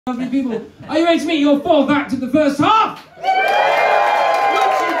Lovely people, are you ready to meet your fourth act of the first half? Would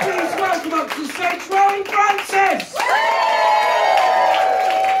you please welcome up to the stage Rohin Francis?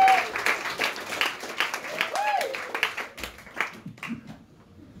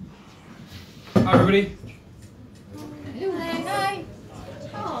 Hi everybody.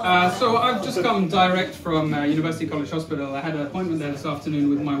 So I've just come direct from University College Hospital. I had an appointment there this afternoon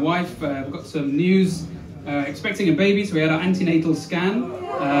with my wife. We've got some news. Expecting a baby, so we had our antenatal scan.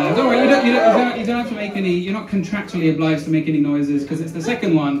 Don't worry, you don't have to make any. You're not contractually obliged to make any noises because it's the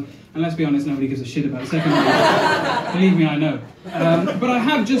second one. And let's be honest, nobody gives a shit about the second one. Believe me, I know. But I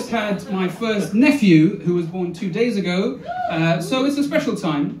have just had my first nephew, who was born 2 days ago. So it's a special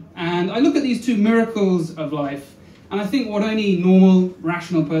time, and I look at these two miracles of life, and I think what any normal,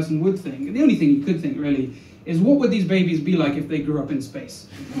 rational person would think, and the only thing you could think really, is what would these babies be like if they grew up in space?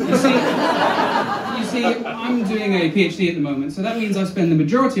 You see, I'm doing a PhD at the moment, so that means I spend the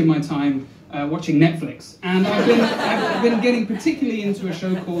majority of my time watching Netflix. And I've been getting particularly into a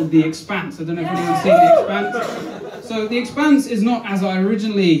show called The Expanse. I don't know if anyone's seen The Expanse. So The Expanse is not, as I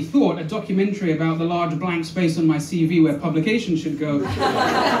originally thought, a documentary about the large blank space on my CV where publication should go.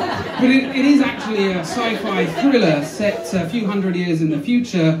 But it is actually a sci-fi thriller set a few hundred years in the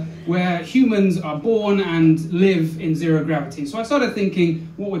future, where humans are born and live in zero gravity. So I started thinking,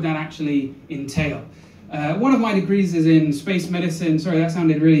 what would that actually entail? One of my degrees is in space medicine. Sorry, that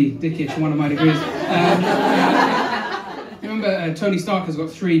sounded really dickish, one of my degrees. Remember, Tony Stark has got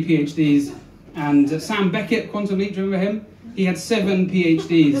 3 PhDs, and Sam Beckett, Quantum Leap, do you remember him? He had 7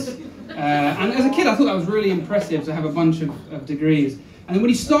 PhDs. And as a kid, I thought that was really impressive to have a bunch of degrees. And then when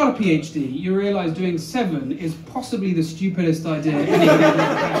you start a PhD, you realise doing 7 is possibly the stupidest idea anyone ever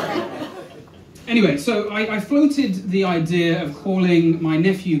had. Anyway, so I floated the idea of calling my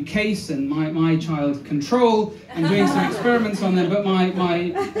nephew Case and my child Control and doing some experiments on them, but my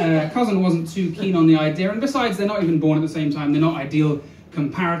cousin wasn't too keen on the idea, and besides, they're not even born at the same time, they're not ideal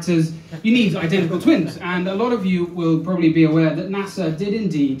comparators. You need identical twins, and a lot of you will probably be aware that NASA did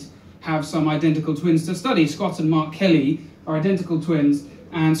indeed have some identical twins to study. Scott and Mark Kelly are identical twins,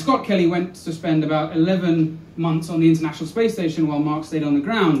 and Scott Kelly went to spend about 11 months on the International Space Station while Mark stayed on the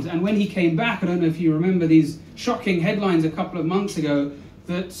ground. And when he came back, I don't know if you remember these shocking headlines a couple of months ago,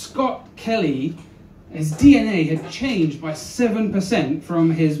 that Scott Kelly, his DNA had changed by 7%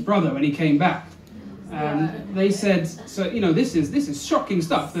 from his brother when he came back. They said, so this is shocking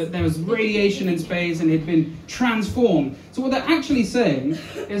stuff, that there was radiation in space and it had been transformed. So what they're actually saying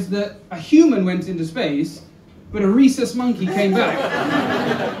is that a human went into space, but a rhesus monkey came back.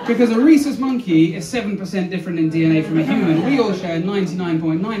 Because a rhesus monkey is 7% different in DNA from a human. We all share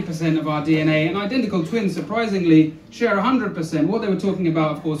 99.9% of our DNA, and identical twins, surprisingly, share 100%. What they were talking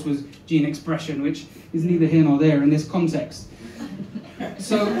about, of course, was gene expression, which is neither here nor there in this context.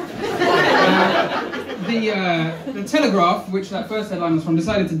 So, the Telegraph, which that first headline was from,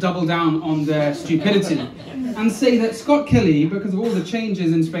 decided to double down on their stupidity and say that Scott Kelly, because of all the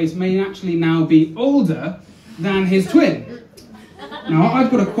changes in space, may actually now be older than his twin. Now, I've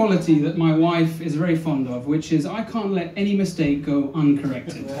got a quality that my wife is very fond of, which is I can't let any mistake go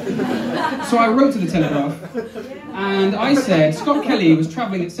uncorrected. So I wrote to the Telegraph, and I said, Scott Kelly was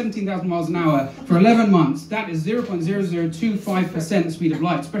travelling at 17,000 miles an hour for 11 months. That is 0.0025% the speed of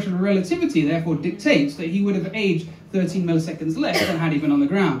light. Special relativity, therefore, dictates that he would have aged 13 milliseconds less than had he been on the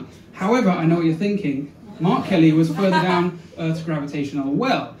ground. However, I know what you're thinking. Mark Kelly was further down Earth's gravitational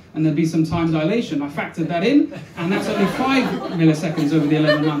well, and there'd be some time dilation. I factored that in, and that's only 5 milliseconds over the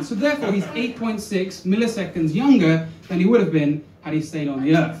 11 months. So therefore, he's 8.6 milliseconds younger than he would have been had he stayed on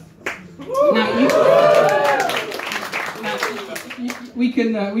the Earth. We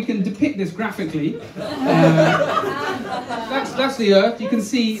can depict this graphically. That's the Earth. You can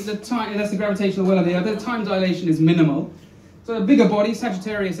see the time. That's the gravitational well of the Earth. The time dilation is minimal. So a bigger body,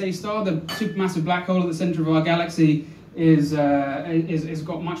 Sagittarius A star, the supermassive black hole at the centre of our galaxy, is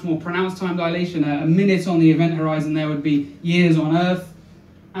got much more pronounced time dilation. A minute on the event horizon there would be years on Earth.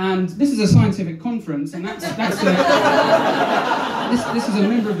 And this is a scientific conference, and this is a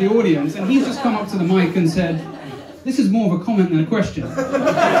member of the audience, and he's just come up to the mic and said, "This is more of a comment than a question."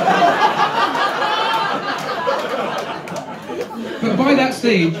 But by that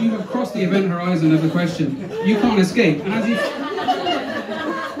stage, you have crossed the event horizon of the question. You can't escape.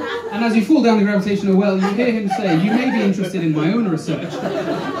 And as you fall down the gravitational well, you hear him say, "You may be interested in my own research."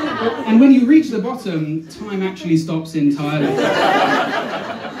 And when you reach the bottom, time actually stops entirely.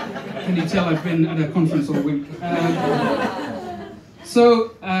 Can you tell I've been at a conference all week?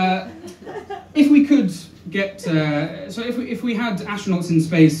 If we could get, if we had astronauts in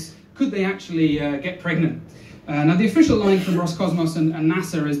space, could they actually get pregnant? Now, the official line from Roscosmos and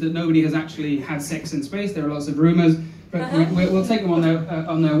NASA is that nobody has actually had sex in space. There are lots of rumors, but we'll take them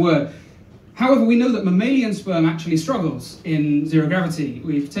on their word. However, we know that mammalian sperm actually struggles in zero gravity.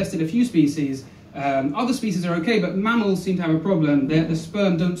 We've tested a few species. Other species are okay, but mammals seem to have a problem. The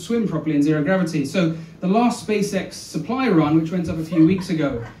sperm don't swim properly in zero gravity. So the last SpaceX supply run, which went up a few weeks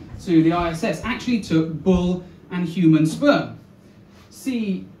ago to the ISS, actually took bull and human sperm.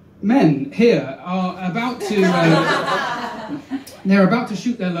 See, men here are about to they're about to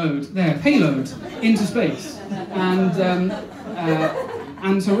shoot their payload into space, and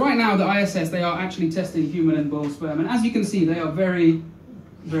so right now the ISS, they are actually testing human and bull sperm, and as you can see, they are very,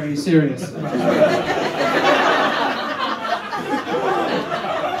 very serious about it.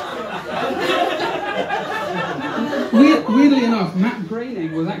 Weirdly enough, Matt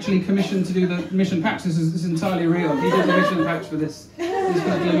Groening was actually commissioned to do the mission patch. This is entirely real. He did the mission patch for this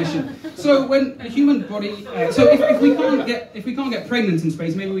particular mission. So when a human body, so if we can't get pregnant in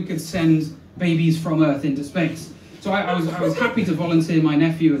space, maybe we could send babies from Earth into space. So I was happy to volunteer my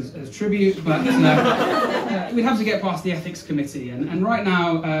nephew as tribute, but we'd have to get past the ethics committee. And right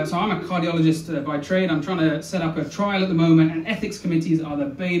now, so I'm a cardiologist by trade. I'm trying to set up a trial at the moment, and ethics committees are the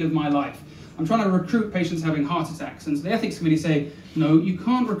bane of my life. I'm trying to recruit patients having heart attacks, and so the ethics committee say, no, you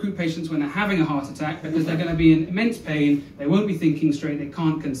can't recruit patients when they're having a heart attack because they're going to be in immense pain, they won't be thinking straight, they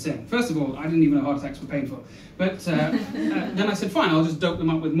can't consent. First of all, I didn't even know heart attacks were painful. But then I said, fine, I'll just dope them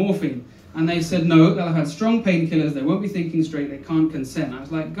up with morphine. And they said, no, they'll have had strong painkillers, they won't be thinking straight, they can't consent. I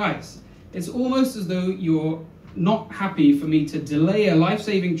was like, guys, it's almost as though you're not happy for me to delay a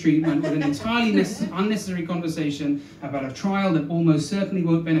life-saving treatment with an entirely unnecessary conversation about a trial that almost certainly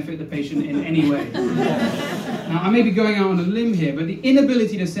won't benefit the patient in any way. Now, I may be going out on a limb here, but the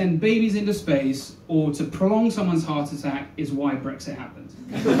inability to send babies into space or to prolong someone's heart attack is why Brexit happened.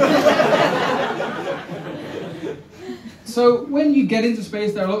 So when you get into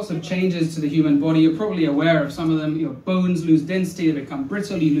space, there are lots of changes to the human body. You're probably aware of some of them. Your bones lose density, they become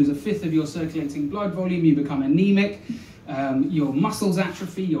brittle, you lose a fifth of your circulating blood volume, you become anemic, your muscles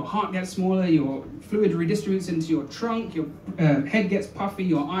atrophy, your heart gets smaller, your fluid redistributes into your trunk, your head gets puffy,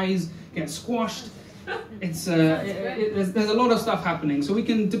 your eyes get squashed. There's a lot of stuff happening. So we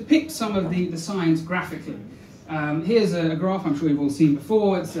can depict some of the science graphically. Here's a graph I'm sure you've all seen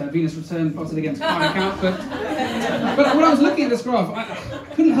before. It's Venus return plotted against cardiac output. But when I was looking at this graph, I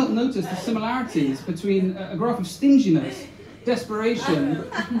couldn't help notice the similarities between a graph of stinginess, desperation,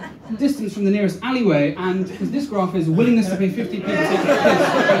 distance from the nearest alleyway, and because this graph is willingness to pay 50p to take a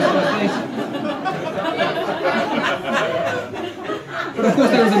piss. But of course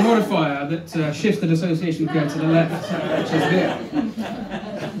there is a modifier that shifts the dissociation curve to the left, which is here.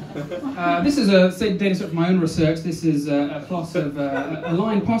 This is a data set from my own research. This is a plot of a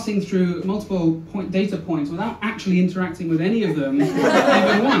line passing through multiple data points without actually interacting with any of them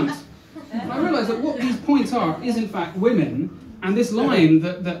even once. And I realised that what these points are is in fact women, and this line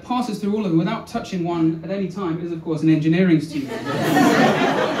that passes through all of them without touching one at any time is of course an engineering student.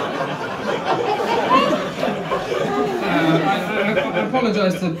 I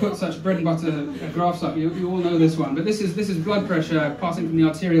apologise to put such bread and butter graphs up. You all know this one, but this is blood pressure passing from the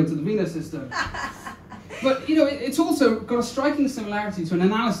arterial to the venous system. But you know, it's also got a striking similarity to an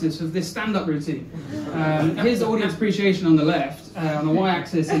analysis of this stand-up routine. Here's audience appreciation on the left, on the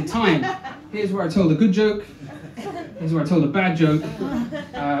y-axis in time. Here's where I told a good joke. Here's where I told a bad joke.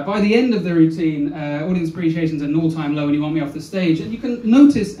 By the end of the routine, audience appreciation's at an all-time low, and you want me off the stage. And you can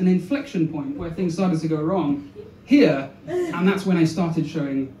notice an inflection point where things started to go wrong here, and that's when I started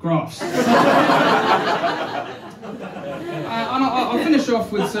showing graphs. I'll finish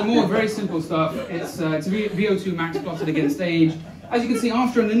off with some more very simple stuff. It's VO2 max plotted against age. As you can see,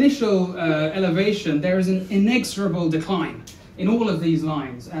 after an initial elevation, there is an inexorable decline in all of these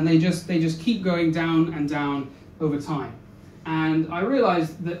lines, and they just keep going down and down over time. And I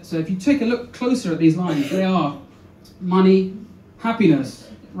realized that if you take a look closer at these lines, they are money, happiness,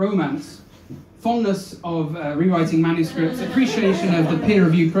 romance, fondness of rewriting manuscripts, appreciation of the peer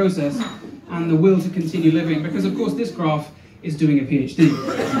review process, and the will to continue living, because of course this graph is doing a PhD.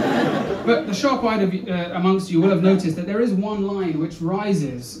 But the sharp-eyed amongst you will have noticed that there is one line which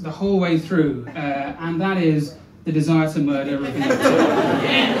rises the whole way through, and that is the desire to murder.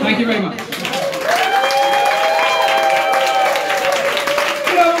 Thank you very much.